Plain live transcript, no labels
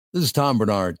This is Tom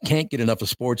Bernard. Can't get enough of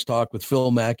sports talk with Phil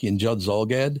Mackey and Judd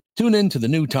Zolgad? Tune in to the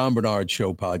new Tom Bernard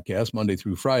Show podcast Monday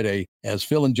through Friday as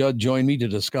Phil and Judd join me to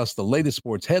discuss the latest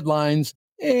sports headlines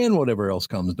and whatever else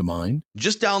comes to mind.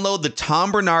 Just download the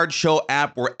Tom Bernard Show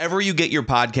app wherever you get your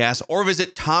podcasts or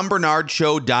visit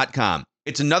tombernardshow.com.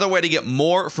 It's another way to get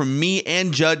more from me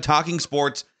and Judd talking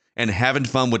sports and having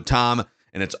fun with Tom,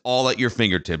 and it's all at your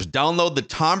fingertips. Download the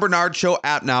Tom Bernard Show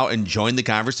app now and join the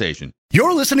conversation.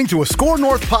 You're listening to a Score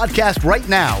North podcast right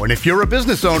now, and if you're a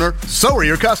business owner, so are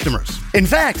your customers. In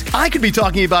fact, I could be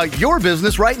talking about your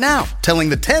business right now, telling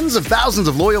the tens of thousands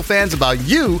of loyal fans about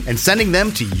you and sending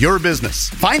them to your business.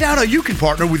 Find out how you can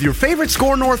partner with your favorite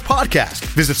Score North podcast.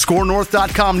 Visit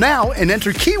scorenorth.com now and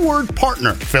enter keyword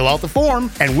partner. Fill out the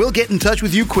form, and we'll get in touch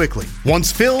with you quickly.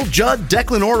 Once Phil, Judd,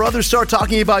 Declan, or others start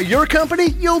talking about your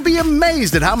company, you'll be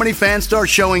amazed at how many fans start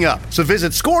showing up. So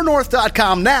visit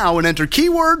scorenorth.com now and enter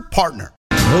keyword partner.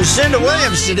 Lucinda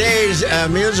Williams, today's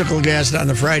musical guest on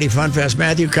the Friday Fun Fest.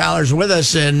 Matthew Coller's with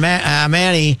us, and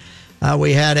Manny,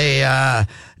 we had a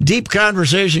deep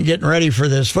conversation getting ready for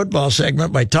this football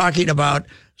segment by talking about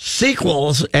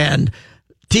sequels and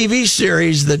TV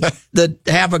series that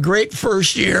have a great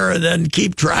first year and then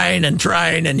keep trying,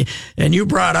 and you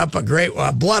brought up a great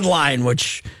Bloodline,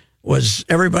 which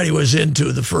everybody was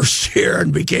into the first year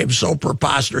and became so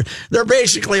preposterous. They're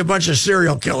basically a bunch of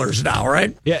serial killers now,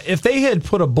 right? Yeah, if they had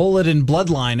put a bullet in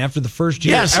Bloodline after the first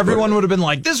year, yes, everyone would have been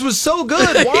like, this was so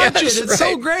good. Watch yes, it. It's right.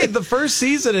 so great. The first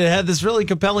season, it had this really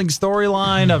compelling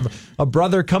storyline of a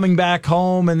brother coming back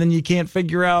home, and then you can't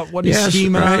figure out what he's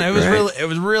scheming on. It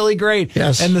was really great.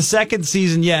 Yes. And the second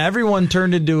season, everyone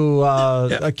turned into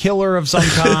a killer of some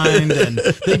kind, and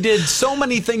they did so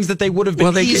many things that they would have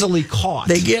been easily caught.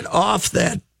 They get off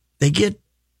that. They give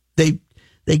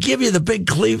you the big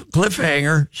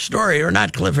cliffhanger story, or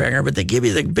not cliffhanger, but they give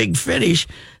you the big finish,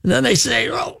 and then they say,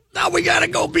 well, now we got to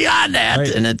go beyond that.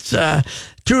 Right. And it's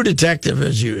True Detective,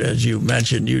 as you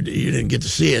mentioned, you didn't get to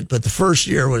see it, but the first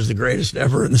year was the greatest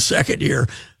ever, and the second year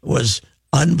was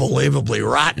unbelievably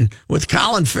rotten with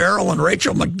Colin Farrell and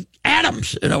Rachel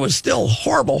McAdams, and it was still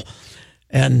horrible.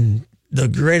 And the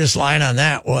greatest line on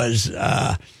that was,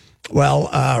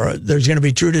 there's going to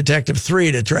be True Detective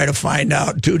 3 to try to find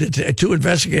out, two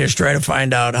investigators try to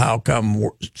find out how come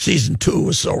season 2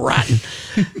 was so rotten.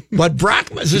 But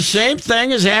it's the same thing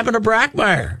has happened to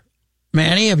Brockmire.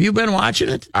 Manny, have you been watching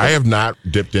it? I have not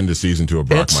dipped into season 2 of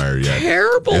Brockmire yet.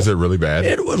 Terrible. Is it really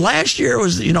bad? Last year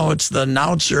was, it's the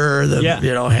announcer, Hank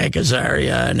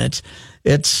Azaria, and it's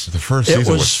the first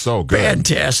season was so good.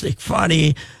 Fantastic,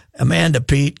 funny, Amanda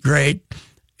Peet, great,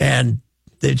 and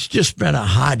it's just been a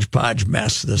hodgepodge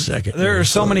mess the second year. There are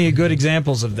so many good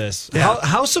examples of this. Yeah.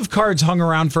 House of Cards hung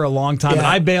around for a long time, and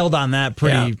I bailed on that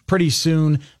pretty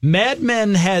soon. Mad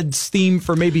Men had steam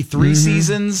for maybe 3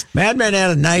 seasons. Mad Men had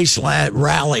a nice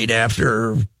rallied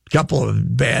after a couple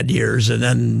of bad years, and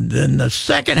then the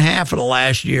second half of the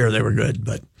last year they were good.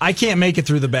 But I can't make it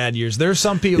through the bad years. There's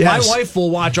some people. Yes. My wife will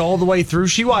watch all the way through.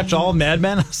 She watched all of Mad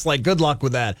Men. I was like, good luck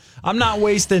with that. I'm not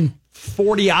wasting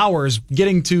 40 hours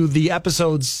getting to the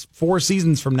episodes 4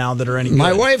 seasons from now that are any good.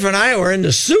 My wife and I were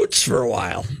into Suits for a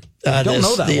while. Don't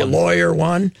know that the one. Lawyer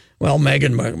one. Well,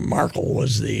 Meghan Markle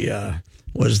was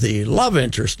the love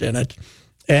interest in it,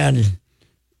 and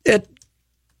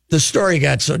the story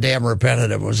got so damn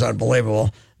repetitive, it was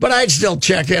unbelievable. But I'd still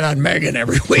check in on Meghan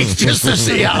every week just to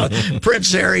see how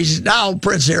Prince Harry's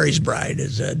bride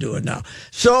is doing now.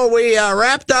 So we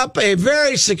wrapped up a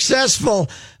very successful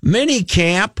mini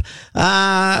camp.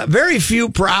 Very few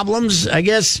problems. I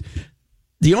guess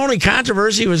the only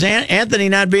controversy was Anthony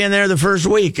not being there the first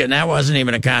week, and that wasn't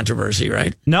even a controversy,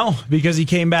 right? No, because he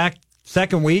came back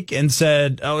second week and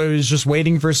said, it was just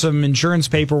waiting for some insurance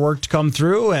paperwork to come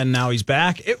through, and now he's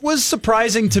back. It was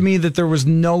surprising to me that there was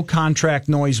no contract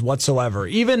noise whatsoever.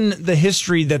 Even the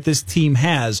history that this team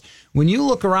has, when you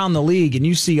look around the league and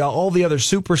you see all the other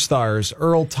superstars,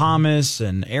 Earl Thomas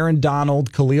and Aaron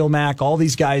Donald, Khalil Mack, all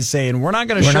these guys saying, we're not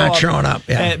going to show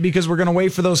up because we're going to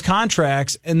wait for those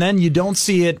contracts, and then you don't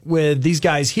see it with these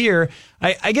guys here.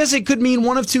 I guess it could mean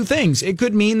one of two things. It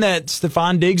could mean that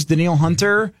Stephon Diggs, Danielle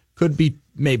Hunter could be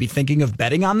maybe thinking of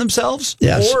betting on themselves.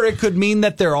 Yes. Or it could mean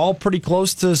that they're all pretty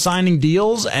close to signing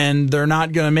deals and they're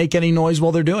not going to make any noise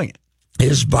while they're doing it.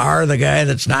 Is Barr the guy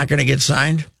that's not going to get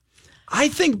signed? I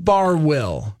think Barr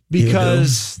will,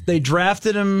 because they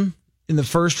drafted him in the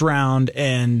first round,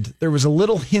 and there was a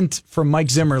little hint from Mike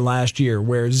Zimmer last year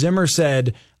where Zimmer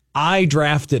said, I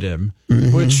drafted him,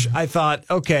 which I thought,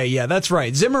 okay, yeah, that's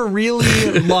right. Zimmer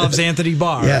really loves Anthony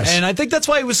Barr. Yes. And I think that's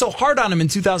why he was so hard on him in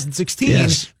 2016,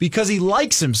 because he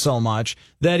likes him so much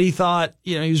that he thought,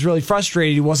 he was really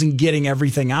frustrated he wasn't getting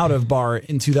everything out of Barr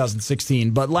in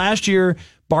 2016. But last year,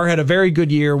 Barr had a very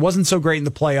good year, wasn't so great in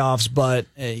the playoffs, but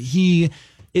he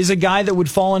is a guy that would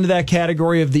fall into that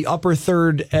category of the upper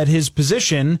third at his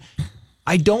position.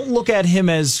 I don't look at him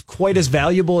as quite as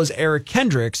valuable as Eric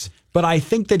Kendricks, but I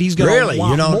think that he's going to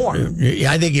want more.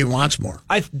 I think he wants more.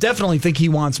 I definitely think he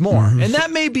wants more. And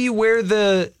that may be where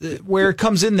it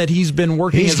comes in that he's been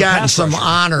working. He's as a gotten pass some rusher.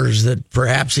 honors that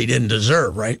perhaps he didn't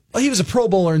deserve, right? Well, he was a Pro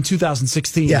Bowler in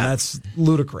 2016. Yeah. That's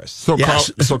ludicrous. So,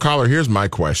 so Coller, here's my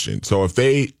question. So if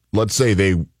let's say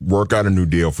they work out a new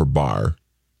deal for Barr,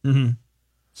 and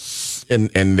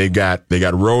they got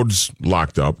Rhodes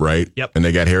locked up, right? Yep. And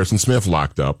they got Harrison Smith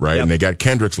locked up, right? Yep. And they got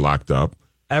Kendricks locked up.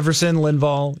 Everson,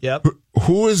 Linval, yep.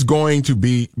 Who is going to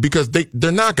be, because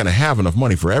they're not going to have enough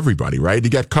money for everybody, right? You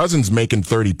got Cousins making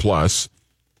 30 plus.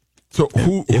 So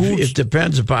it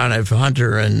depends upon if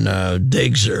Hunter and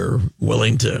Diggs are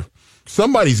willing to.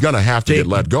 Somebody's going to have to get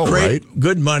let go, right?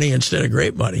 Good money instead of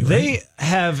great money. Right? They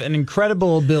have an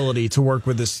incredible ability to work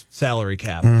with this salary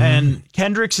cap. And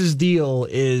Kendricks' deal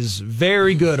is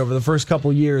very good over the first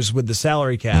couple years with the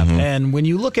salary cap. And when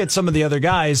you look at some of the other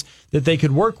guys that they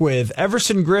could work with,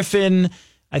 Everson Griffin,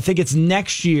 I think it's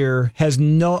next year, has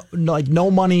no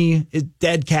money,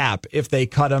 dead cap if they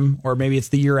cut him, or maybe it's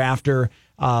the year after.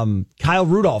 Kyle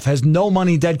Rudolph has no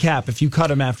money, dead cap if you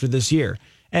cut him after this year.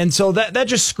 And so that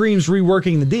just screams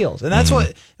reworking the deals. And that's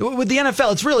what, with the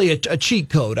NFL, it's really a cheat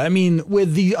code. I mean,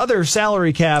 with the other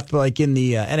salary cap, like in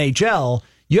the NHL,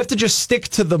 you have to just stick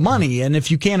to the money. And if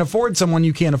you can't afford someone,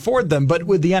 you can't afford them. But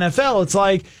with the NFL, it's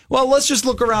like, well, let's just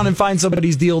look around and find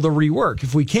somebody's deal to rework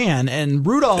if we can. And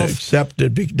Rudolph. Except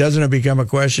doesn't it become a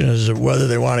question as to whether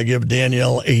they want to give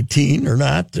Daniel 18 or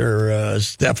not, or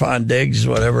Stephon Diggs,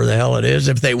 whatever the hell it is,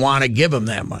 if they want to give him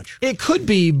that much. It could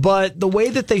be, but the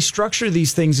way that they structure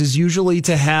these things is usually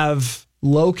to have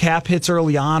low cap hits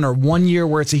early on, or 1 year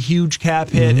where it's a huge cap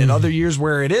hit and other years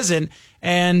where it isn't.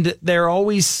 And they're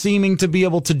always seeming to be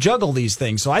able to juggle these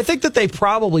things. So I think that they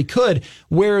probably could.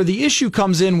 Where the issue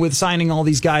comes in with signing all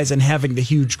these guys and having the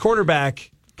huge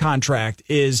quarterback contract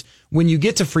is when you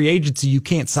get to free agency, you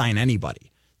can't sign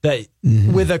anybody. That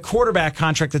with a quarterback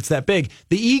contract that's that big,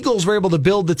 the Eagles were able to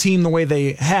build the team the way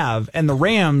they have, and the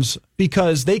Rams,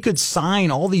 because they could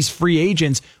sign all these free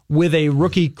agents with a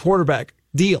rookie quarterback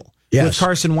deal. Yes. With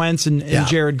Carson Wentz and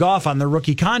Jared Goff on their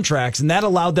rookie contracts, and that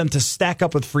allowed them to stack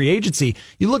up with free agency.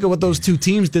 You look at what those two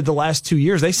teams did the last 2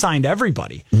 years; they signed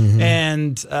everybody.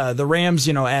 And the Rams,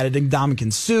 added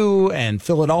Ndamukong Suh, and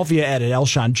Philadelphia added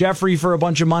Alshon Jeffrey for a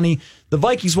bunch of money. The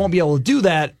Vikings won't be able to do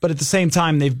that, but at the same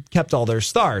time, they've kept all their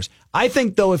stars. I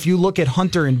think, though, if you look at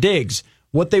Hunter and Diggs,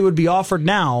 what they would be offered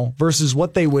now versus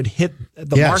what they would hit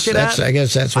the market at. I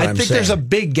guess that's what I'm saying. I think there's a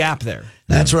big gap there.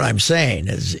 That's what I'm saying.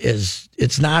 Is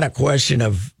it's not a question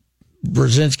of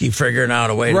Brzezinski figuring out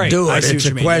a way to do it. It's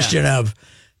a question of,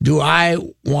 do I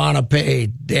want to pay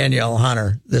Danielle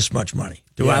Hunter this much money?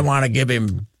 Do I want to give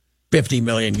him $50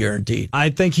 million guaranteed? I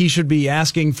think he should be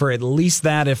asking for at least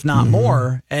that, if not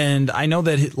more. And I know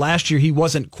that last year he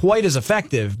wasn't quite as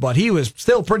effective, but he was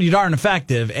still pretty darn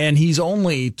effective. And he's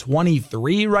only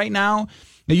 23 right now.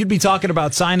 Now, you'd be talking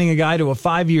about signing a guy to a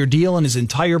 5-year deal in his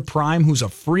entire prime who's a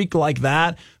freak like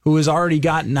that, who has already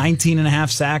got 19 and a half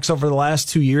sacks over the last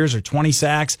 2 years, or 20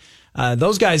 sacks.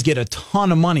 Those guys get a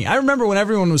ton of money. I remember when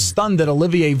everyone was stunned that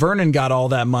Olivier Vernon got all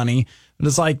that money. And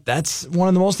it's like, that's one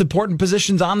of the most important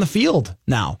positions on the field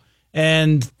now.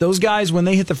 And those guys, when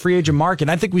they hit the free agent market,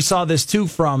 I think we saw this too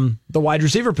from the wide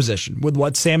receiver position with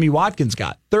what Sammy Watkins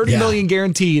got. $30 million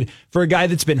guaranteed for a guy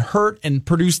that's been hurt and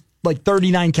produced like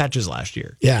 39 catches last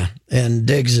year. Yeah, and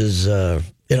Diggs is,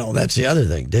 that's the other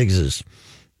thing. Diggs is,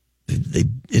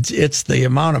 it's the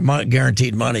amount of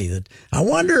guaranteed money that I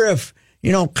wonder if,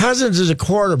 Cousins is a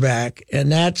quarterback,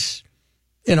 and that's,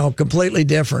 completely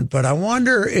different. But I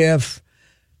wonder if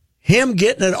him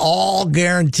getting it all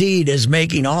guaranteed is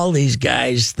making all these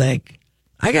guys think,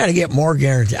 I got to get more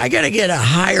guaranteed. I got to get a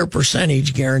higher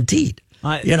percentage guaranteed,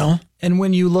 And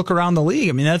when you look around the league,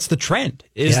 I mean, that's the trend,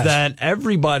 is that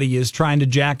everybody is trying to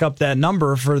jack up that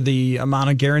number for the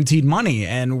amount of guaranteed money.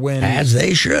 And as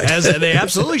they should. As they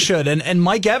absolutely should. And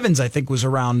Mike Evans, I think, was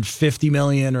around $50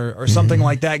 million or something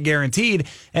like that guaranteed.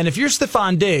 And if you're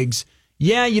Stephon Diggs,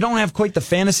 Yeah, you don't have quite the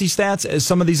fantasy stats as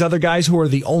some of these other guys who are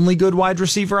the only good wide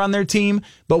receiver on their team.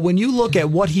 But when you look at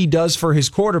what he does for his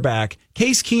quarterback,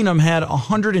 Case Keenum had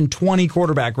 120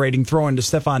 quarterback rating throwing to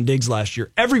Stephon Diggs last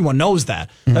year. Everyone knows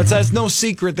that. That's no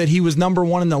secret that he was number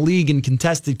one in the league in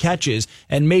contested catches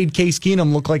and made Case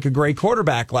Keenum look like a great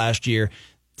quarterback last year.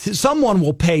 Someone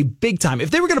will pay big time. If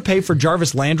they were going to pay for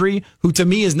Jarvis Landry, who to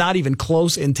me is not even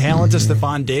close in talent to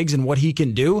Stephon Diggs and what he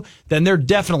can do, then they're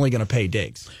definitely going to pay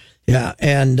Diggs. Yeah,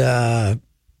 and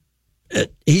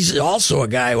he's also a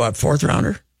guy, fourth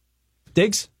rounder?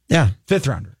 Diggs? Yeah. Fifth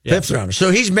rounder. Yeah. Fifth rounder.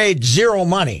 So he's made zero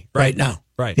money right now.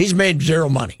 Right. He's made zero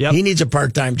money. Yep. He needs a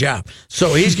part-time job.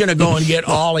 So he's going to go and get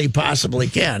all he possibly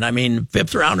can. I mean,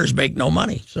 fifth rounders make no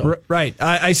money. So Right.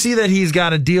 I see that he's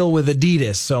got a deal with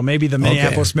Adidas, so maybe the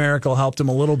Minneapolis Miracle helped him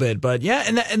a little bit. But yeah,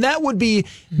 and that would be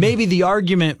maybe the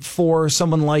argument for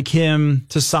someone like him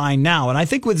to sign now. And I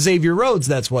think with Xavier Rhodes,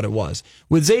 that's what it was.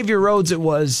 With Xavier Rhodes, it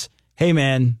was, hey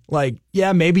man,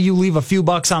 maybe you leave a few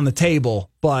bucks on the table,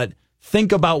 but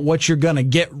think about what you're going to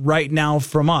get right now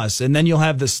from us. And then you'll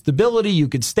have the stability. You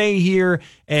could stay here,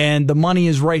 and the money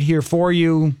is right here for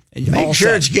you. Make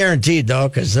sure it's guaranteed, though,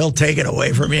 because they'll take it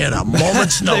away from you in a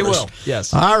moment's notice. They will,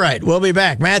 yes. All right, we'll be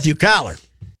back. Matthew Coller.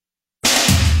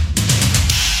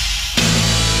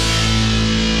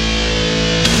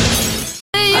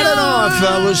 I don't know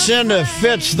if Lucinda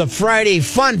fits the Friday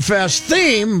Fun Fest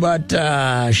theme, but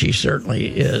she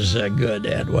certainly is good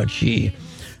at what she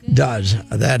does.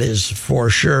 That is for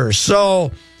sure.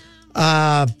 So,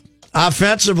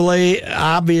 offensively,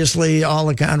 obviously, all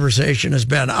the conversation has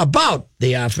been about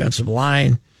the offensive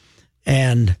line.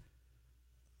 And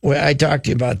I talked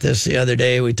to you about this the other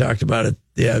day. We talked about it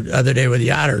the other day with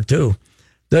Yatter, too.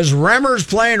 Does Remmers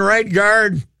playing right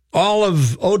guard all of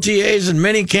OTAs and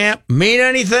minicamp mean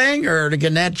anything, or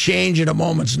can that change at a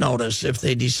moment's notice if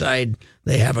they decide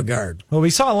they have a guard? Well, we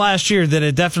saw last year that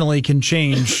it definitely can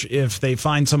change if they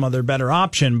find some other better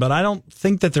option, but I don't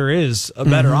think that there is a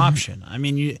better option. I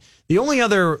mean, the only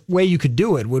other way you could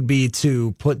do it would be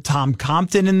to put Tom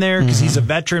Compton in there because he's a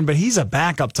veteran, but he's a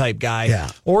backup type guy.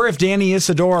 Yeah. Or if Danny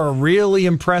Isidora really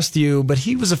impressed you, but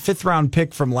he was a fifth-round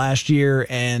pick from last year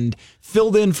and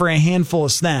filled in for a handful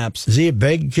of snaps. Is he a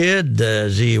big kid?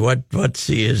 Is he what's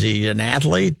he? Is he an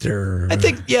athlete or? I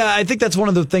think that's one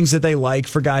of the things that they like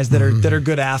for guys that are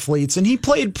good athletes. And he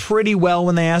played pretty well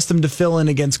when they asked him to fill in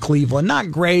against Cleveland.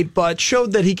 Not great, but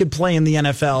showed that he could play in the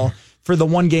NFL for the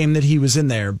one game that he was in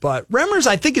there. But Remmers,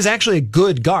 I think, is actually a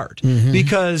good guard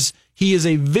because he is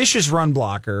a vicious run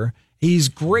blocker. He's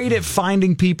great at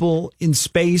finding people in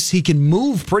space. He can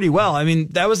move pretty well. I mean,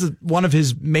 that was one of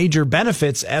his major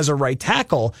benefits as a right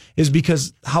tackle is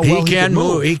because how well he can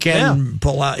move. He can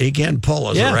pull out. He can pull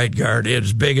as a right guard,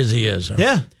 as big as he is.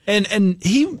 Yeah, and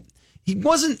he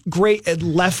wasn't great at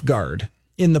left guard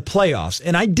in the playoffs,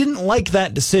 and I didn't like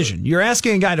that decision. You're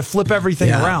asking a guy to flip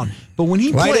everything around, but when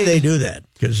he why did they do that?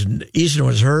 Because Easton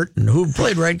was hurt, and who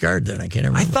played right guard then? I can't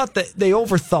remember. I thought that they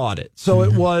overthought it. So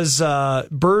it was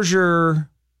Berger.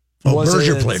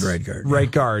 Berger played right guard. Right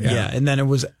guard, yeah. And then it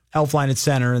was Elflein at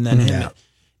center, and then him. Yeah.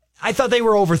 I thought they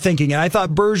were overthinking it. I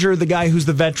thought Berger, the guy who's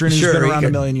the veteran, who's been around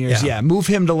a million years, move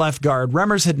him to left guard.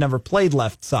 Remmers had never played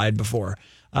left side before.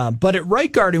 But at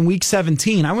right guard in week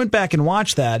 17, I went back and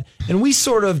watched that, and we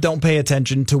sort of don't pay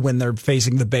attention to when they're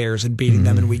facing the Bears and beating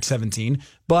them in week 17.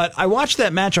 But I watched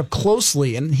that matchup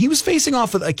closely, and he was facing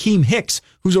off with Akeem Hicks,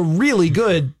 who's a really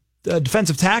good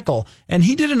defensive tackle, and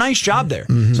he did a nice job there.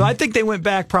 So I think they went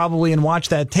back probably and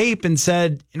watched that tape and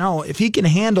said, if he can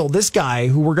handle this guy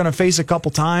who we're going to face a couple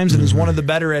times and is one of the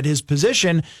better at his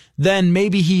position, then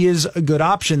maybe he is a good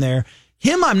option there.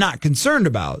 Him, I'm not concerned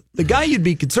about. The guy you'd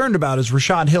be concerned about is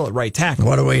Rashad Hill at right tackle.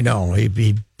 What do we know?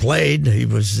 He played. He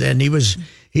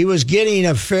was getting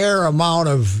a fair amount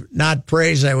of not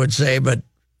praise, I would say, but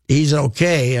he's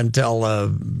okay until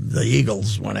the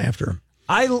Eagles went after him.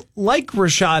 I like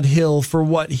Rashad Hill for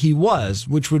what he was,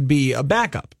 which would be a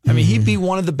backup. I mean, he'd be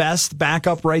one of the best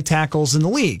backup right tackles in the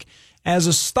league. As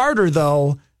a starter,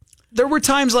 though, there were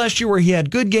times last year where he had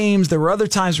good games. There were other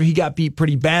times where he got beat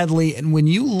pretty badly. And when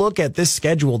you look at this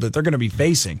schedule that they're going to be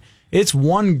facing, it's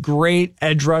one great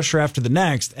edge rusher after the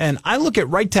next. And I look at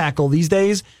right tackle these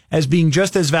days as being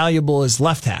just as valuable as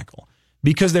left tackle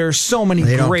because there are so many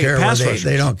great pass rushers.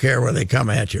 They don't care where they come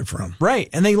at you from. Right.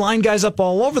 And they line guys up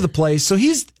all over the place. So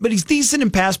he's decent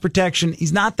in pass protection.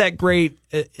 He's not that great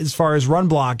as far as run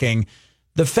blocking.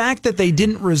 The fact that they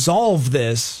didn't resolve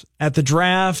this at the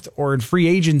draft or in free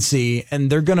agency, and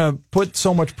they're going to put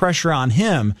so much pressure on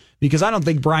him because I don't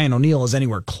think Brian O'Neill is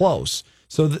anywhere close.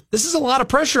 So this is a lot of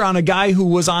pressure on a guy who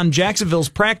was on Jacksonville's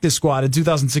practice squad in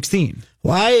 2016.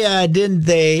 Why didn't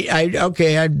they?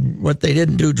 What they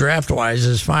didn't do draft wise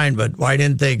is fine, but why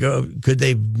didn't they go? Could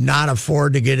they not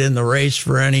afford to get in the race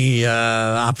for any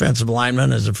offensive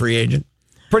lineman as a free agent?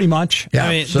 Pretty much. Yeah. I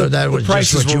mean, so that was the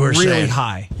prices just what you were really saying.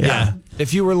 high. Yeah.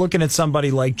 If you were looking at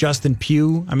somebody like Justin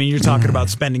Pugh, I mean, you're talking about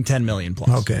spending $10 million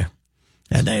plus. Okay,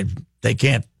 and they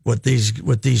can't with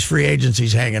these free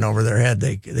agencies hanging over their head.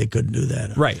 They couldn't do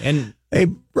that. Right. And hey,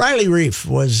 Riley Reif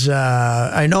was.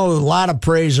 I know a lot of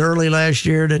praise early last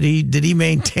year. Did he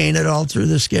maintain it all through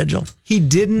the schedule? he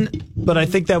didn't, but I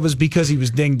think that was because he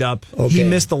was dinged up. Okay. He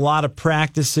missed a lot of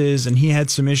practices, and he had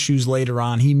some issues later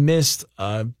on. He missed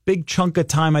a big chunk of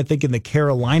time, I think, in the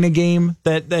Carolina game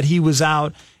that he was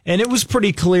out, and it was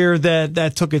pretty clear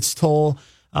that took its toll.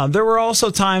 There were also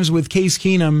times with Case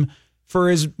Keenum, for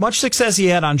as much success he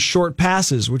had on short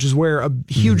passes, which is where a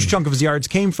huge chunk of his yards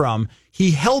came from,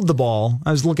 he held the ball.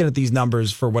 I was looking at these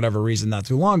numbers for whatever reason not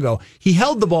too long ago. He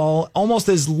held the ball almost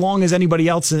as long as anybody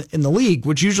else in the league,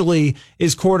 which usually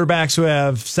is quarterbacks who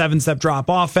have 7-step drop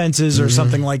offenses or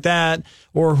something like that,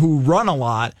 or who run a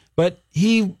lot. But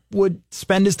he would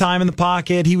spend his time in the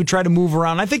pocket. He would try to move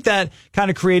around. I think that kind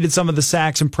of created some of the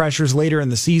sacks and pressures later in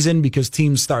the season because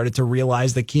teams started to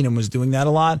realize that Keenum was doing that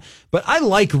a lot. But I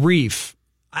like Reif.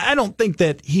 I don't think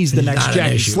that he's the next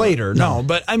Jackie Slater. No,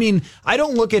 but I mean, I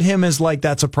don't look at him as like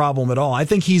that's a problem at all. I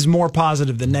think he's more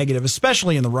positive than negative,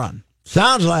 especially in the run.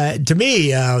 Sounds like, to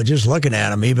me, just looking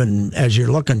at him, even as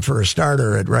you're looking for a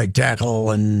starter at right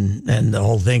tackle and the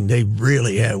whole thing, they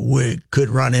really could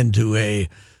run into a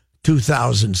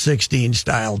 2016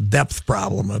 style depth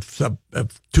problem if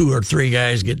 2 or 3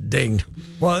 guys get dinged.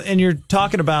 Well, and you're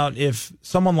talking about if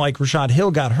someone like Rashad Hill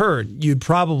got hurt, you'd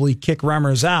probably kick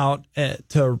Remmers out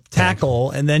to tackle,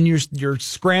 and then you're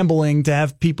scrambling to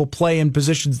have people play in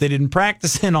positions they didn't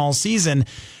practice in all season.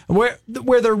 Where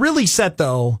they're really set,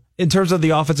 though, in terms of the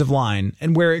offensive line,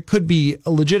 and where it could be a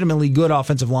legitimately good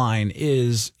offensive line,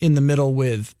 is in the middle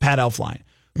with Pat Elflein,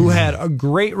 who had a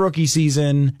great rookie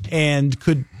season and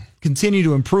could continue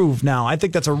to improve. Now, I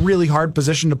think that's a really hard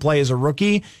position to play as a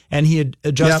rookie, and he had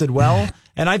adjusted well.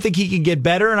 And I think he can get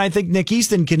better, and I think Nick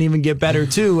Easton can even get better,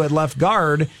 too, at left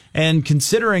guard. And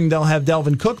considering they'll have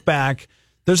Delvin Cook back,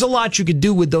 there's a lot you could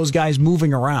do with those guys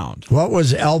moving around. What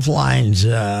was Elflein's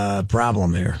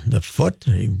problem here? The foot?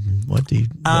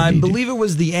 I believe it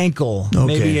was the ankle,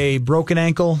 maybe a broken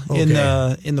ankle in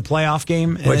the playoff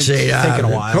game. And Which it's taken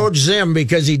a while. Coach Zim,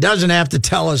 because he doesn't have to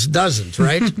tell us doesn't,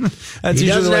 right? That's he usually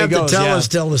doesn't the way have it goes, to tell us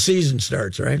till the season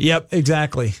starts, right? Yep,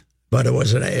 exactly. But it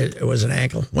was an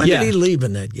ankle. When did he leave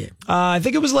in that game? I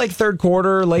think it was like third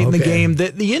quarter, late in the game.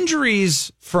 The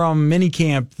injuries from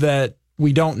minicamp that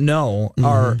we don't know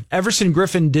are Everson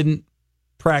Griffin didn't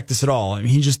practice at all. I mean,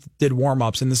 he just did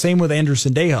warm-ups, and the same with Andrew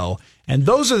Sendejo. And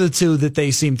those are the two that they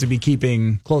seem to be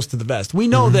keeping close to the vest. We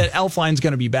know that Elflein's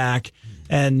going to be back,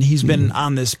 and he's been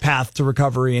on this path to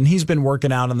recovery, and he's been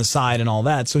working out on the side and all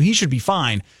that, so he should be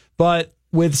fine. But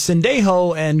with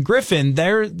Sendejo and Griffin,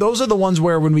 those are the ones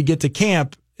where when we get to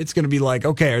camp, it's going to be like,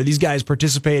 okay, are these guys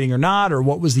participating or not, or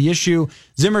what was the issue?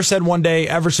 Zimmer said one day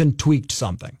Everson tweaked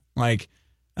something. Like,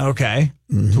 okay,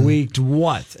 tweaked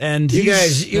what? And you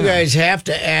guys have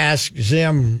to ask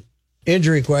Zim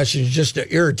injury questions just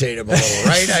to irritate him a little,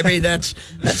 right? I mean, that's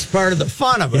part of the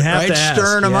fun of it, right?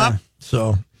 Stirring him up.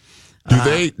 So,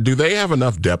 do they have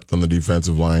enough depth on the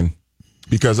defensive line?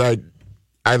 Because I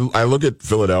look at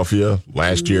Philadelphia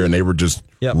last year, and they were just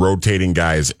rotating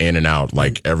guys in and out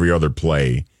like every other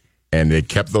play, and they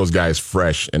kept those guys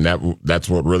fresh, and that's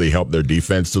what really helped their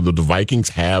defense. So the Vikings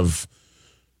have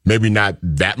maybe not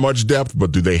that much depth,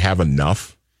 but do they have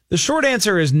enough? The short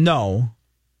answer is no,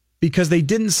 because they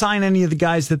didn't sign any of the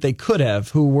guys that they could have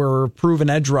who were proven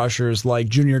edge rushers like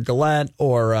Junior Gillette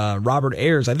or Robert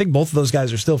Ayers. I think both of those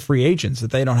guys are still free agents, that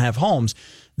they don't have homes.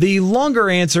 The longer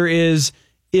answer is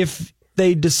if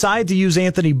they decide to use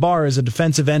Anthony Barr as a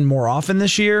defensive end more often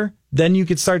this year, then you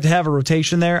could start to have a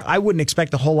rotation there. I wouldn't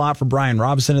expect a whole lot from Brian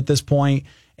Robinson at this point.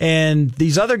 And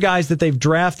these other guys that they've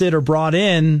drafted or brought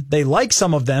in, they like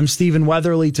some of them, Stephen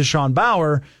Weatherly to Sean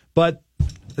Bauer, but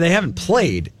they haven't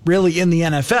played really in the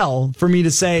NFL for me to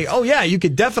say, oh yeah, you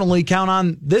could definitely count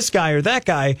on this guy or that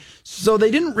guy. So they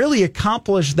didn't really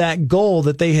accomplish that goal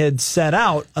that they had set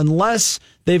out unless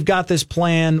they've got this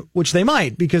plan, which they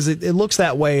might, because it looks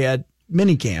that way at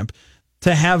minicamp,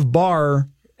 to have Barr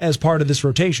as part of this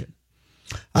rotation.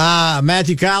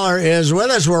 Matthew Coller is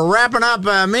with us. We're wrapping up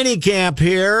minicamp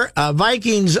here.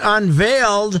 Vikings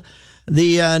unveiled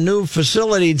the new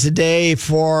facility today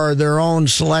for their own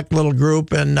select little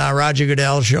group, and Roger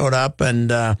Goodell showed up,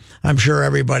 and I'm sure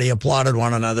everybody applauded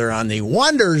one another on the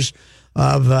wonders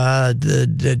of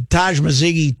the Taj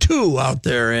Mahal 2 out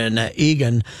there in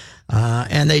Egan.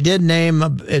 And they did name,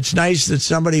 it's nice that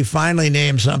somebody finally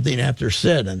named something after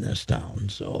Sid in this town.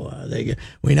 So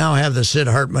we now have the Sid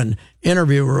Hartman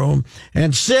interview room.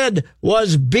 And Sid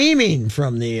was beaming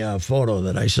from the photo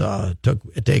that I saw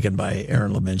taken by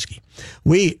Aaron Levinsky.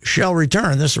 We shall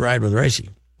return. This is Ride with Racey.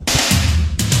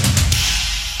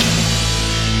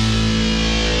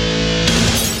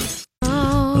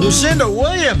 Lucinda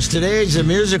Williams, today's a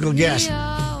musical guest.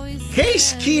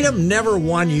 Case Keenum never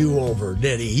won you over,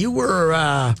 did he? You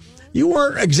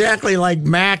weren't exactly like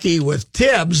Mackey with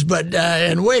Tibbs,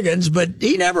 and Wiggins, but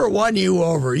he never won you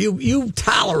over. You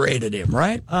tolerated him,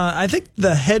 right? I think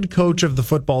the head coach of the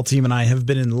football team and I have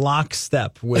been in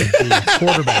lockstep with the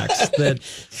quarterbacks.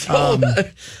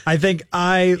 I think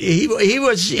he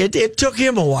was. It took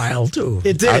him a while too.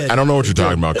 It did. I don't know what you're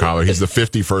talking about, Coller. He's the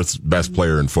 51st best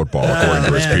player in football according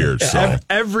to his peers. So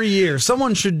every year,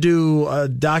 someone should do a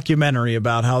documentary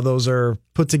about how those are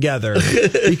put together,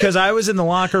 because I was in the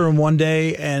locker room one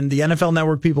day and the NFL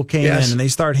Network people came in and they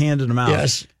start handing them out.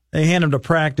 Yes. They hand him to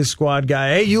practice squad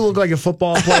guy. Hey, you look like a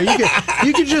football player.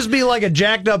 You could just be like a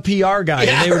jacked up PR guy,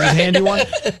 and they would just hand you one.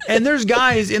 And there's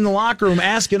guys in the locker room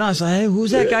asking us, "Hey,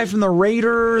 who's that guy from the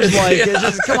Raiders?" Like, it's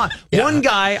just, come on. Yeah. One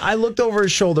guy, I looked over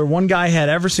his shoulder. One guy had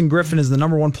Everson Griffin as the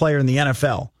number 1 player in the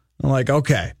NFL. I'm like,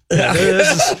 okay,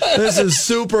 this is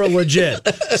super legit.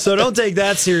 So don't take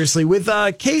that seriously. With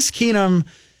Case Keenum,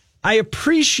 I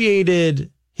appreciated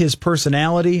his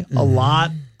personality a lot.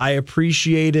 I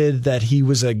appreciated that he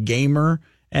was a gamer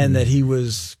and that he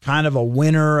was kind of a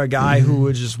winner, a guy who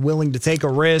was just willing to take a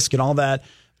risk and all that.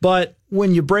 But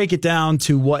when you break it down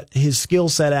to what his skill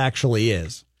set actually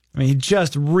is, I mean, he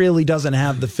just really doesn't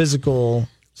have the physical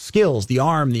skills, the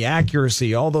arm, the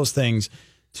accuracy, all those things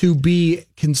to be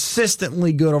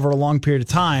consistently good over a long period of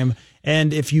time.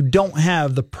 And if you don't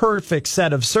have the perfect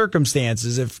set of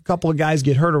circumstances, if a couple of guys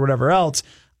get hurt or whatever else,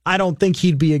 I don't think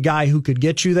he'd be a guy who could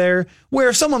get you there.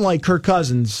 Where someone like Kirk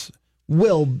Cousins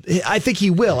I think he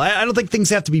will. I don't think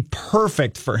things have to be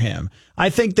perfect for him. I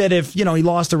think that if, he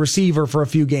lost a receiver for a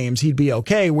few games, he'd be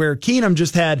okay. Where Keenum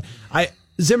just had,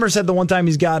 Zimmer said the one time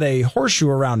he's got a horseshoe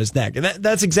around his neck. And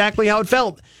that's exactly how it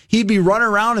felt. He'd be running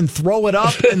around and throw it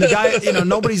up, and the guy,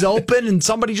 nobody's open, and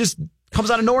somebody just comes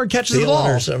out of nowhere and catches the ball.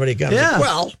 Or somebody comes. Yeah.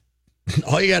 Well,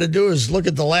 all you got to do is look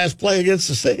at the last play against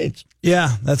the Saints.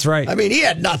 Yeah, that's right. I mean, he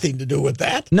had nothing to do with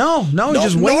that. No, he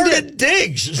just winged it.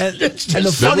 Diggs. And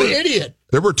the funny idiot.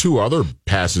 There were 2 other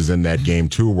passes in that game,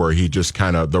 too, where he just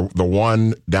kind of, the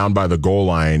one down by the goal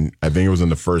line, I think it was in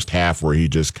the first half, where he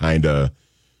just kind of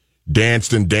danced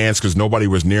because nobody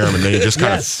was near him, and then he just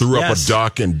kind of threw up a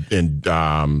duck, and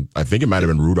I think it might have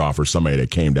been Rudolph or somebody that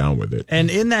came down with it.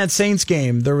 And in that Saints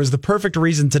game, there was the perfect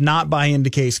reason to not buy into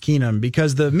Case Keenum,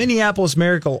 because the Minneapolis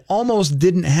Miracle almost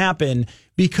didn't happen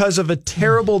because of a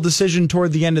terrible decision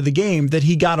toward the end of the game that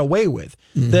he got away with.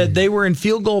 That they were in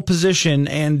field goal position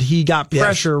and he got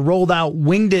pressure, rolled out,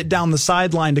 winged it down the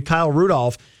sideline to Kyle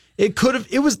Rudolph.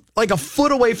 It was like a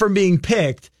foot away from being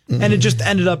picked, and it just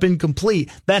ended up incomplete.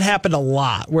 That happened a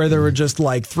lot, where there were just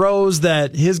like throws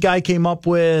that his guy came up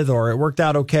with, or it worked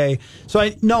out okay. So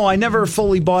I never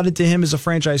fully bought into him as a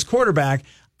franchise quarterback.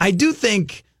 I do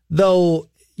think, though,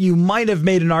 you might have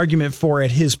made an argument for at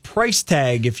his price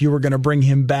tag, if you were going to bring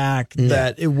him back,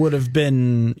 that it would have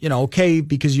been, okay,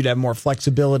 because you'd have more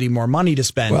flexibility, more money to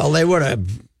spend. Well, they would have,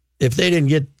 if they didn't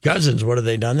get Cousins, would have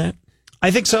they done that?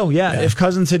 I think so, yeah. If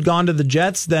Cousins had gone to the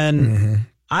Jets, then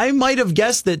I might have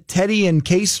guessed that Teddy and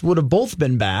Case would have both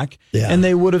been back, and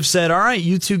they would have said, all right,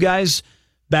 you two guys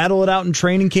battle it out in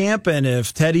training camp, and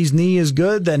if Teddy's knee is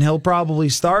good, then he'll probably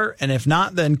start, and if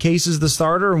not, then Case is the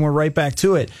starter, and we're right back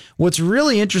to it. What's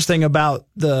really interesting about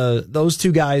those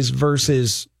two guys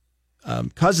versus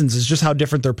Cousins is just how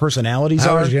different their personalities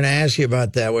are. I was going to ask you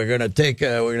about that. We're going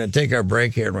to take our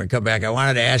break here, and when we come back, I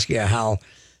wanted to ask you how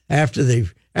after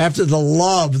the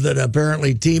love that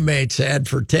apparently teammates had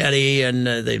for Teddy, and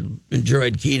they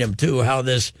enjoyed Keenum too, how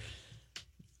this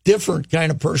different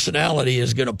kind of personality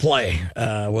is going to play.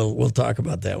 We'll talk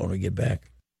about that when we get back.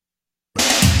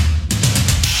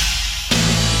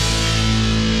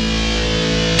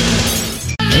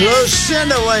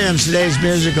 Lucinda Williams, today's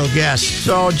musical guest.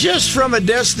 So just from a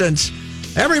distance,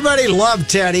 everybody loved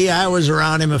Teddy. I was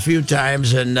around him a few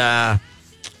times, and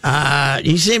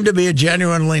he seemed to be a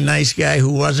genuinely nice guy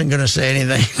who wasn't going to say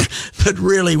anything, but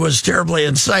really was terribly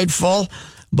insightful.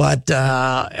 But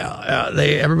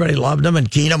everybody loved him,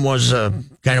 and Keenum was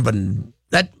kind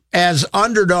of as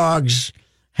underdogs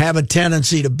have a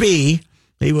tendency to be.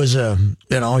 He was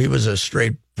a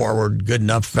straightforward, good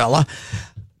enough fella.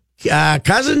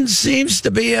 Cousins seems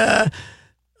to be a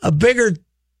bigger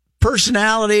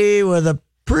personality with a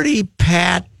pretty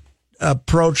pat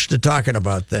approach to talking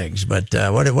about things. But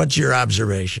what's your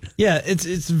observation? Yeah,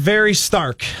 it's very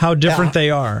stark how different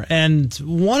they are. And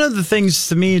one of the things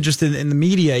to me, just in the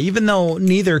media, even though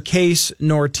neither Case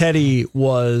nor Teddy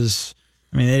was,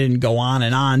 I mean, they didn't go on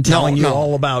and on telling you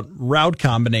all about route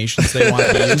combinations they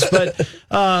wanted to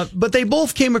use, but they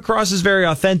both came across as very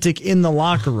authentic in the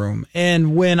locker room.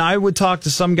 And when I would talk to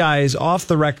some guys off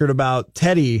the record about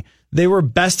Teddy, they were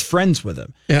best friends with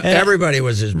him. Yeah, everybody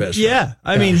was his best friend. Yeah.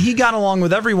 I mean, he got along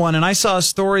with everyone. And I saw a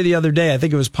story the other day, I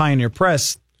think it was Pioneer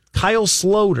Press, Kyle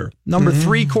Sloter, number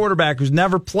 3 quarterback who's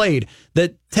never played,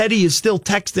 that Teddy is still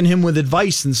texting him with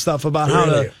advice and stuff about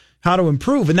how to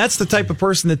improve. And that's the type of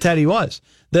person that Teddy was.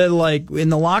 That, like, in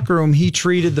the locker room, he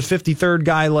treated the 53rd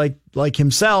guy like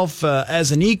himself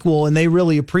as an equal, and they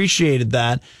really appreciated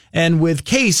that. And with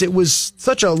Case, it was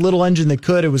such a little engine that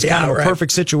could. It was kind of a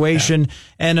perfect situation. Yeah.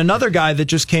 And another guy that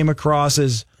just came across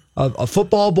as a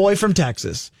football boy from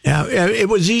Texas. Yeah, it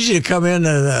was easy to come into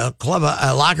the club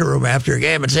locker room after a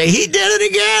game and say, he did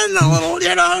it again.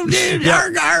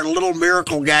 Our little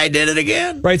miracle guy did it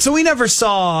again. Right, so we never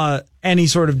saw any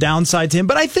sort of downside to him.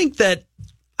 But I think that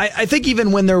I think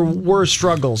even when there were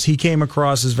struggles, he came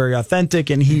across as very authentic,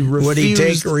 and he refused. Would he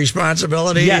take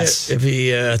responsibility? Yes. If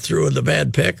he threw the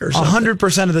bad pick or something?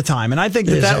 100% of the time. And I think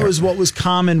that was what was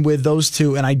common with those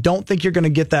two, and I don't think you're going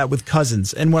to get that with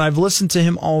Cousins. And when I've listened to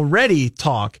him already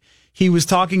talk, he was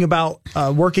talking about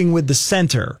working with the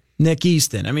center, Nick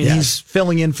Easton. I mean, he's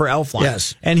filling in for Elflein.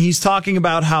 Yes. And he's talking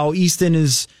about how Easton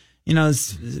is,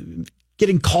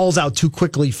 getting calls out too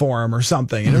quickly for him or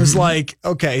something. And it was like,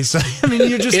 okay, so, I mean,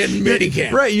 you're just... in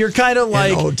minicamp. Right, you're kind of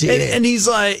like... And he's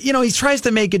like, he tries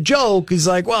to make a joke. He's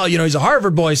like, well, he's a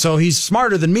Harvard boy, so he's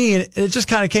smarter than me. And it just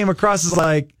kind of came across as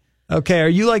like, okay, are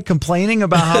you like complaining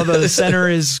about how the center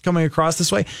is coming across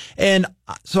this way? And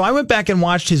so I went back and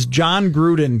watched his John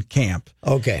Gruden camp.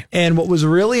 Okay. And what was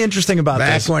really interesting about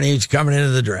this... Back when he's coming into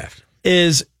the draft.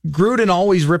 Is Gruden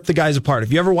always ripped the guys apart.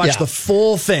 If you ever watched the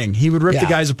full thing, he would rip the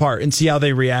guys apart and see how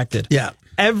they reacted. Yeah.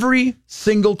 Every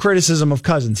single criticism of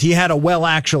Cousins, he had a well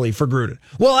actually for Gruden.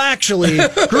 Well, actually,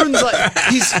 Gruden's like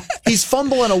he's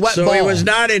fumbling a wet ball. So he was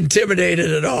not intimidated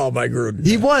at all by Gruden.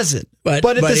 He wasn't. But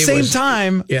at the same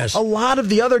time, a lot of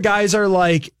the other guys are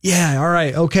like, yeah, all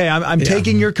right, okay, I'm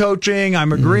taking your coaching,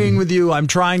 I'm agreeing with you, I'm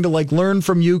trying to like learn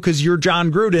from you because you're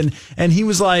John Gruden. And he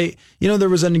was like, there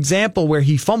was an example where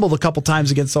he fumbled a couple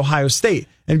times against Ohio State,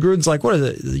 and Gruden's like, what is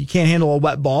it? You can't handle a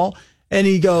wet ball? And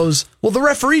he goes, well, the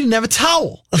referee didn't have a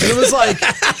towel. And it was like,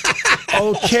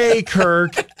 okay,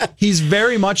 Kirk, he's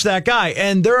very much that guy.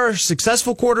 And there are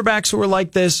successful quarterbacks who are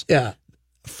like this. Yeah.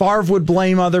 Favre would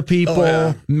blame other people. Oh,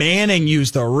 yeah. Manning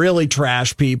used to really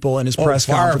trash people in his press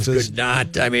conferences. Could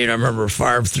not. I mean, I remember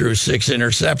Favre threw 6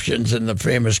 interceptions, and the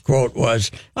famous quote was,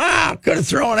 could have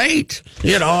thrown 8.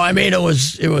 I mean,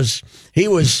 he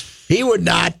would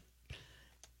not,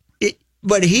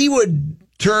 but he would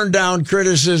turn down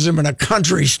criticism in a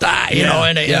country style,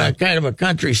 in a kind of a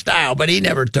country style, but he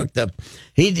never took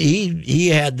he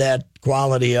had that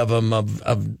quality of him, of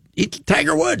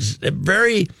Tiger Woods,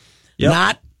 very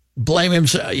not blame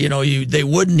himself, they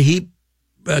wouldn't heap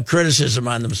criticism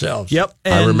on themselves. Yep.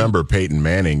 I remember Peyton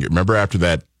Manning. Remember after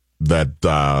that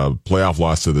playoff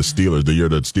loss to the Steelers, the year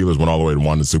that Steelers went all the way and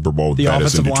won the Super Bowl with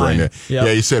Bettis in Detroit. Yep. Yeah,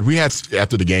 he said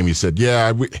after the game, he said,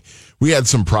 we had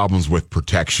some problems with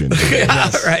protection.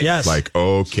 Right. Yes. Like,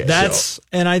 okay.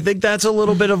 And I think that's a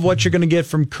little bit of what you're going to get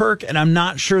from Kirk, and I'm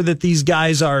not sure that these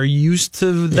guys are used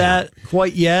to that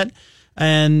quite yet,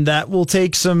 and that will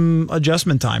take some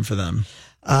adjustment time for them.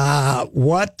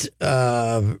 What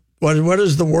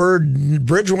is the word?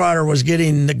 Bridgewater was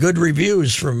getting the good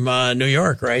reviews from New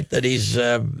York, right? That he's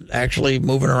actually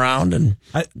moving around, and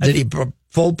did he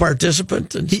full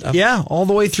participant and stuff? Yeah, all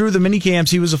the way through the mini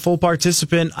camps, he was a full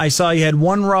participant. I saw he had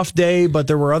one rough day, but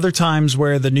there were other times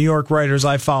where the New York writers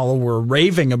I follow were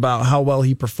raving about how well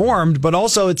he performed. But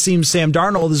also, it seems Sam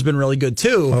Darnold has been really good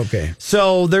too. Okay,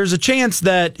 so there's a chance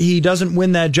that he doesn't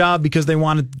win that job because they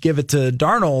want to give it to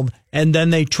Darnold, and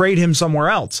then they trade him somewhere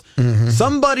else. Mm-hmm.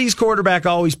 Somebody's quarterback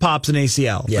always pops an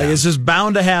ACL. Yeah. Like, it's just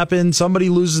bound to happen. Somebody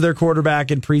loses their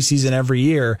quarterback in preseason every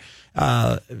year.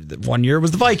 1 year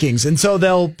was the Vikings. And so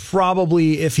they'll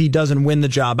probably, if he doesn't win the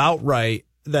job outright,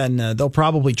 then they'll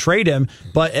probably trade him.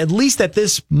 But at least at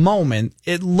this moment,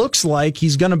 it looks like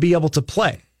he's going to be able to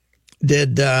play.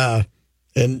 Did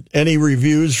and any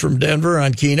reviews from Denver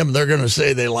on Keenum? They're going to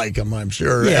say they like him, I'm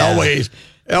sure. Yeah.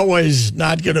 Elway's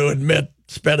not going to admit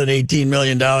spending $18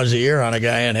 million a year on a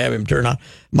guy and have him turn on.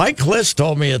 Mike Kliss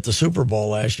told me at the Super Bowl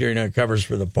last year, covers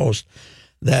for the Post,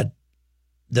 that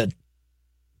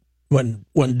when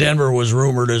Denver was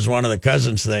rumored as one of the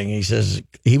Cousins thing, he says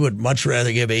he would much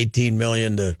rather give $18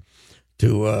 million to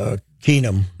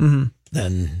Keenum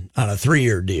than on a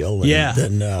 3-year deal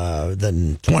than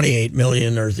 $28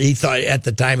 million, or he thought at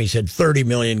the time he said $30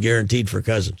 million guaranteed for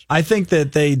Cousins. I think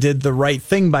that they did the right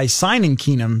thing by signing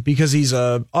Keenum because he's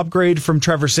a upgrade from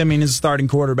Trevor Siemian as starting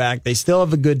quarterback. They still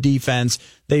have a good defense.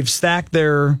 They've stacked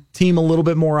their team a little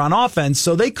bit more on offense,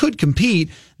 so they could compete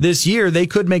this year. They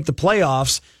could make the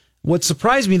playoffs. What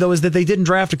surprised me, though, is that they didn't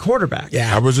draft a quarterback.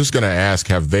 Yeah, I was just going to ask,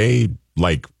 have they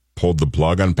pulled the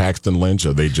plug on Paxton Lynch,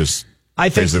 or they just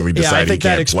basically decided I think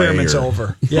that experiment's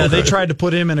over. Yeah, they tried to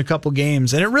put him in a couple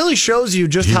games, and it really shows you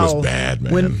just how was bad,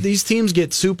 man. When these teams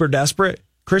get super desperate.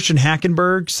 Christian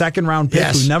Hackenberg, second-round pick,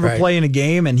 who never play in a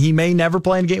game, and he may never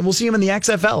play in a game. We'll see him in the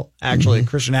XFL, actually,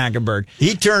 Christian Hackenberg.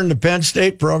 He turned the Penn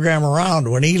State program around.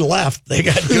 When he left, they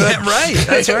got good. Right,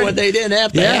 that's right. When they didn't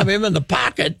have to have him in the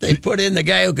pocket, they put in the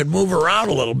guy who could move around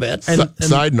a little bit.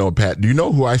 Side note, Pat, do you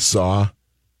know who I saw?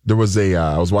 There was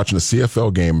I was watching a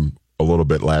CFL game a little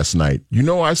bit last night. You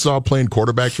know, I saw playing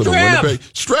quarterback for the Winnipeg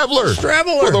Strebler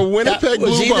for the Winnipeg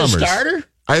Blue Bombers. Was he the starter?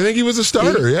 I think he was a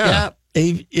starter. Yeah.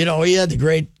 He had the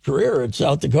great career at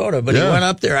South Dakota, but he went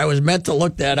up there. I was meant to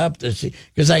look that up to see,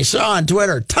 because I saw on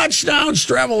Twitter, touchdown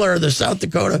Strebler, the South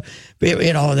Dakota.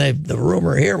 The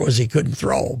rumor here was he couldn't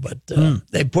throw, but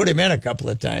they put him in a couple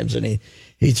of times, and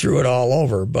he threw it all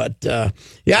over. But,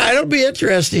 it'll be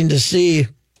interesting to see.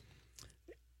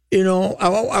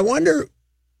 I wonder.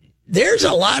 There's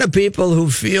a lot of people who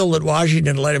feel that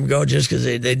Washington let him go just because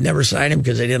they'd never sign him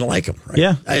because they didn't like him. Right?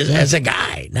 Yeah, as a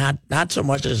guy, not so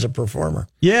much as a performer.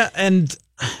 Yeah, and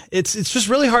it's just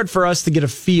really hard for us to get a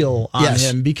feel on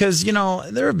him because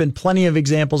there have been plenty of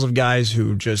examples of guys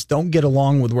who just don't get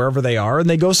along with wherever they are and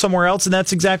they go somewhere else, and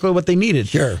that's exactly what they needed.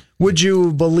 Sure. Would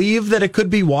you believe that it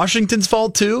could be Washington's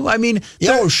fault too? I mean,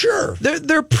 sure.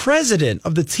 Their president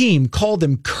of the team called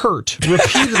him Kurt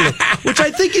repeatedly, which I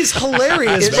think is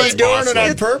hilarious. Is he doing it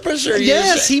on purpose? Or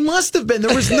yes, he must have been.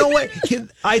 There was no way.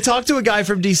 I talked to a guy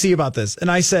from D.C. about this,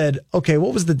 and I said, "Okay,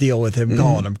 what was the deal with him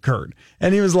calling him Kurt?"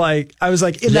 And he was like, "I was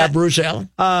like, is that Bruce Allen?"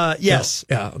 Yes.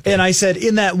 No. Yeah. Okay. And I said,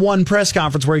 in that one press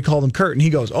conference where he called him Kurt, and he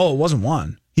goes, "Oh, it wasn't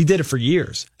one. He did it for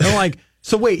years." And I'm like.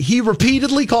 So wait, he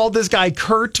repeatedly called this guy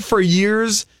Kurt for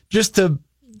years just to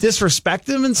disrespect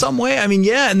him in some way? I mean,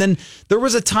 yeah. And then there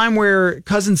was a time where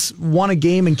Cousins won a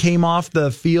game and came off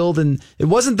the field, and it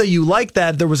wasn't that you liked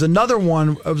that. There was another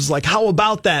one. It was like, how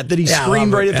about that? That he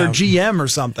screamed right at their GM or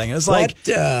something. It's like,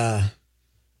 have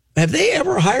they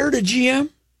ever hired a GM,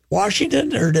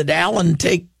 Washington, or did Allen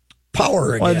take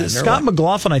power again? Well, Scott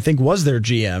McLaughlin, I think, was their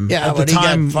GM. Yeah, at the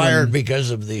time, he got fired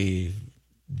because of the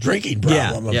drinking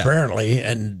problem, apparently.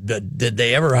 And did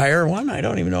they ever hire one? I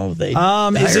don't even know if they.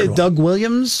 Is it Doug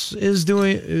Williams is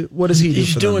doing? What is he?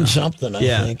 He's doing something. I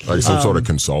think like some sort of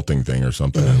consulting thing or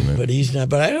something. But he's not.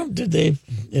 But I don't. Did they?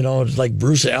 It's like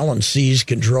Bruce Allen seized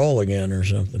control again or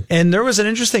something. And there was an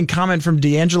interesting comment from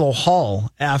D'Angelo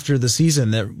Hall after the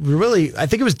season that really, I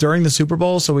think it was during the Super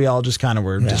Bowl, so we all just kind of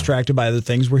were distracted by other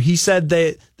things. Where he said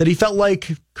that he felt like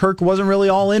Kirk wasn't really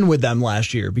all in with them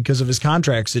last year because of his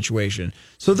contract situation.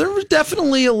 So there were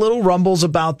definitely a little rumbles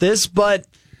about this, but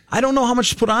I don't know how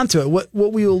much to put onto it. What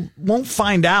we won't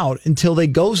find out until they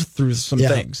go through some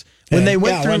things. When they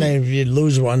went through, if you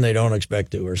lose one, they don't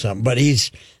expect to or something. But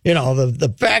he's,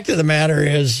 the fact of the matter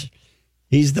is,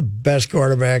 he's the best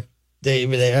quarterback.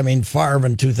 Favre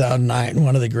in 2009,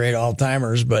 one of the great all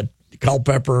timers, but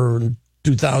Culpepper in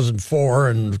 2004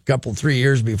 and a couple 3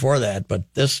 years before that.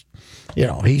 But this,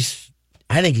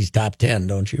 I think he's top 10,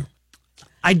 don't you?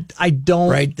 I don't.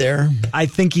 Right there. I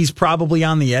think he's probably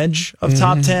on the edge of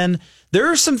top 10. There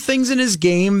are some things in his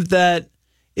game that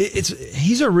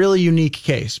he's a really unique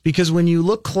case because when you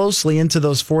look closely into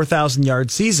those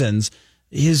 4,000-yard seasons,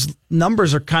 his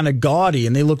numbers are kind of gaudy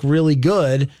and they look really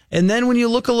good. And then when you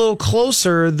look a little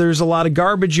closer, there's a lot of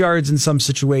garbage yards in some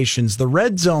situations. The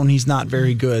red zone, he's not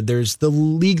very good. There's the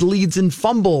league leads in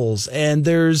fumbles, and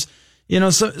there's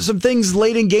some things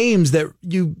late in games that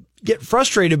you get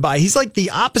frustrated by. He's like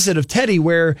the opposite of Teddy,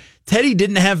 where Teddy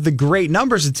didn't have the great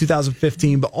numbers in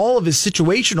 2015, but all of his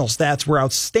situational stats were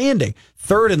outstanding.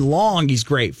 Third and long, he's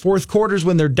great. Fourth quarters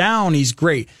when they're down, he's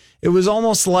great. It was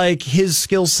almost like his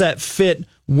skill set fit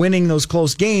winning those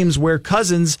close games, where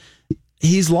Cousins,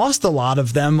 he's lost a lot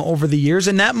of them over the years,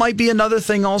 and that might be another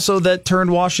thing also that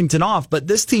turned Washington off. But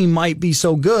this team might be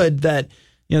so good that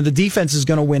the defense is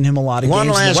going to win him a lot of games. One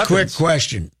last quick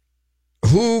question.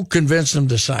 Who convinced them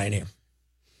to sign him?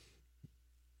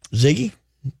 Ziggy?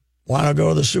 Want to go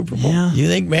to the Super Bowl? Yeah. You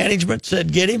think management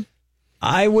said get him?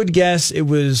 I would guess it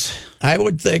was. I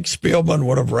would think Spielman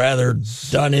would have rather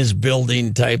done his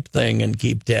building type thing and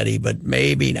keep Teddy, but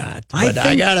maybe not. But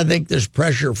I got to think there's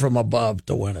pressure from above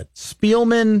to win it.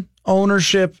 Spielman,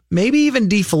 ownership, maybe even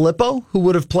DiFilippo, who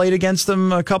would have played against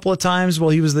them a couple of times while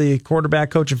he was the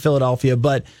quarterback coach in Philadelphia.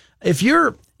 But if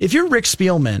you're Rick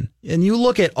Spielman and you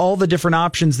look at all the different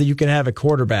options that you can have at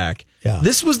quarterback,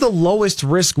 this was the lowest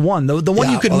risk one, the one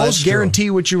you could most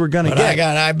guarantee what you were going to get.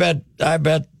 I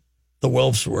bet the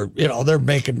Wolves were, they're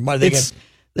making money.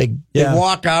 They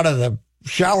walk out of the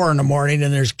shower in the morning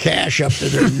and there's cash up to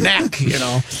their neck,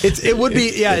 It would be,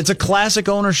 it's a classic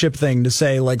ownership thing to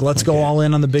say, like, let's go all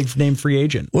in on the big name free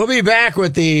agent. We'll be back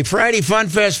with the Friday Fun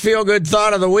Fest Feel Good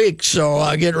Thought of the Week.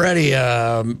 So get ready,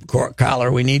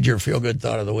 Coller. We need your Feel Good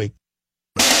Thought of the Week.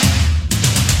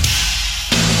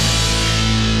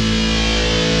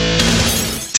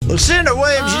 Lucinda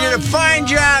Williams, you did a fine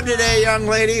job today, young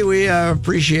lady. We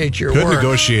appreciate your work. Good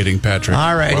negotiating, Patrick.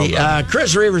 All righty. Well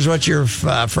Chris Reavers, what's your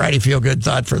Friday feel-good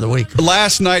thought for the week?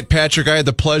 Last night, Patrick, I had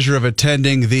the pleasure of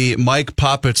attending the Mike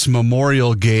Poppets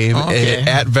Memorial Game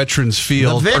at Veterans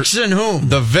Field. The Vikes and whom?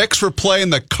 The Vikes were playing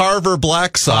the Carver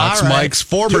Black Sox, Mike's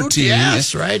former team.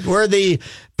 Yes, right. Where the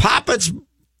Poppets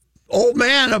old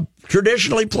man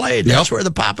traditionally played. That's where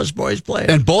the Pappas boys played.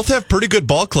 And both have pretty good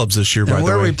ball clubs this year, by the way.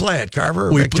 Where we play it, Carver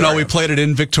or we Victoria? played it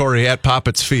in Victoria at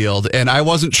Poppets Field, and I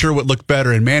wasn't sure what looked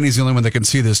better, and Manny's the only one that can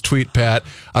see this tweet, Pat.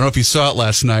 I don't know if you saw it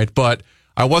last night, but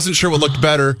I wasn't sure what looked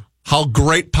better, how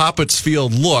great Poppets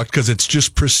Field looked, because it's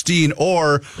just pristine,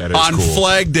 or on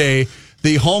Flag Day,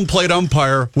 the home plate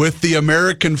umpire with the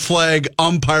American flag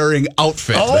umpiring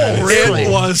outfit. Oh, really?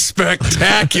 It was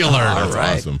spectacular. All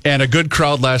right. Awesome. And a good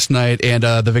crowd last night. And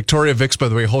the Victoria Vikes, by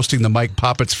the way, hosting the Mike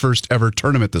Poppets' first ever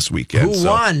tournament this weekend. Who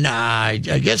won? I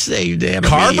guess they have a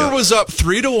Carver video. was up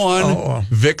 3-1.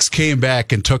 Vikes came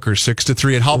back and took her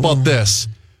 6-3. And how about this?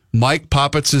 Mike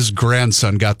Poppets'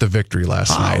 grandson got the victory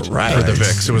last night for the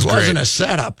Vikes. It was great. Wasn't a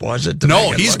setup, was it?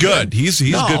 No, he's good. He's a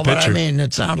good pitcher. I mean,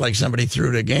 it sounded like somebody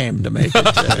threw the game to make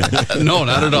it. No,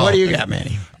 not at all. What do you got,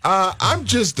 Manny? I'm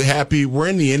just happy. We're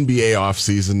in the NBA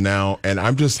offseason now, and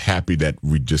I'm just happy that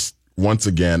we just, once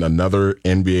again, another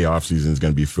NBA offseason is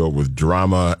going to be filled with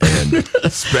drama and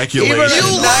speculation.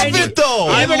 You love it,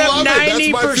 though. Even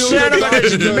if 90% of it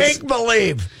is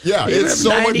make-believe. Yeah, it's so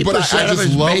much, but I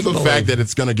just love the fact that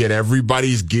it's going to get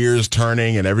everybody's gears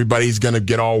turning and everybody's going to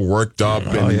get all worked up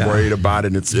and worried about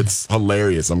it. It's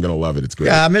hilarious. I'm going to love it. It's great.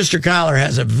 Mr. Coller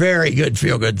has a very good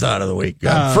feel-good thought of the week.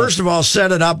 First of all,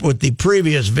 set it up with the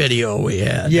previous video we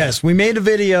had. Yes, we made a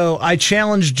video. I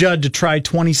challenged Judd to try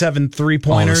 27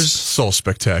 three-pointers. So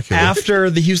spectacular. After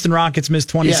the Houston Rockets missed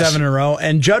 27 in a row,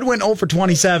 and Judd went 0 for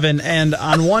 27, and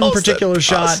on one particular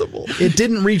shot, it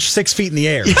didn't reach 6 feet in the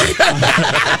air.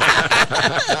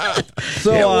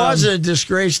 So it was a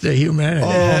disgrace to humanity.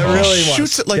 It really was.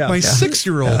 Shoots it like my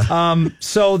 6-year-old.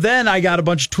 So then I got a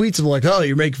bunch of tweets of like, oh,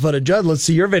 you're making fun of Judd. Let's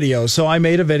see your video. So I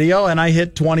made a video, and I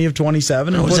hit 20 of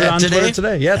 27 and put it on Twitter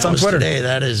today. Yeah, it's on Twitter. Today.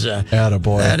 That is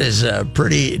attaboy. That is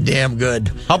pretty damn good.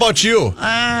 How about you?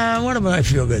 What am I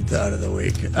feel good thought of the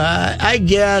week? I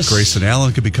guess Grayson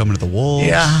Allen could be coming to the Wolves.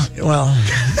 Yeah, well,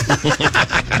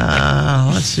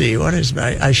 let's see. What is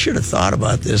I should have thought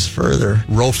about this further.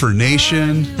 Rofer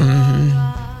Nation.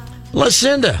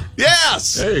 Lucinda.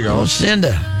 Yes. There you go.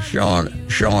 Lucinda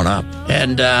showing up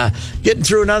and getting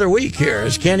through another week here.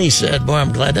 As Kenny said, boy,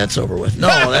 I'm glad that's over with.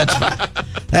 No, that's fine.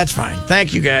 That's fine.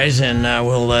 Thank you guys, and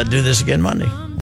we'll do this again Monday.